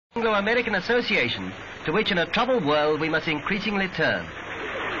Anglo-American association to which in a troubled world we must increasingly turn.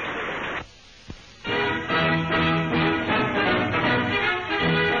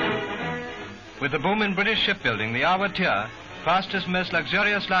 With the boom in British shipbuilding, the Awatea, fastest, most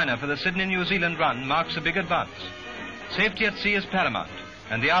luxurious liner for the Sydney-New Zealand run, marks a big advance. Safety at sea is paramount,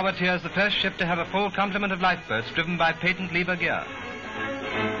 and the Awatea is the first ship to have a full complement of lifeboats driven by patent lever gear.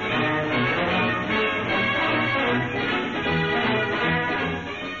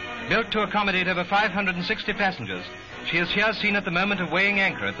 Built to accommodate over 560 passengers, she is here seen at the moment of weighing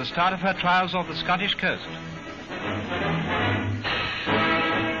anchor at the start of her trials off the Scottish coast.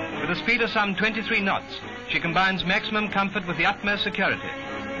 With a speed of some 23 knots, she combines maximum comfort with the utmost security.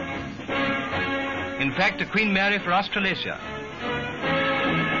 In fact, a Queen Mary for Australasia.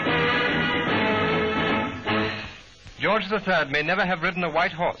 George III may never have ridden a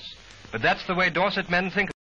white horse, but that's the way Dorset men think.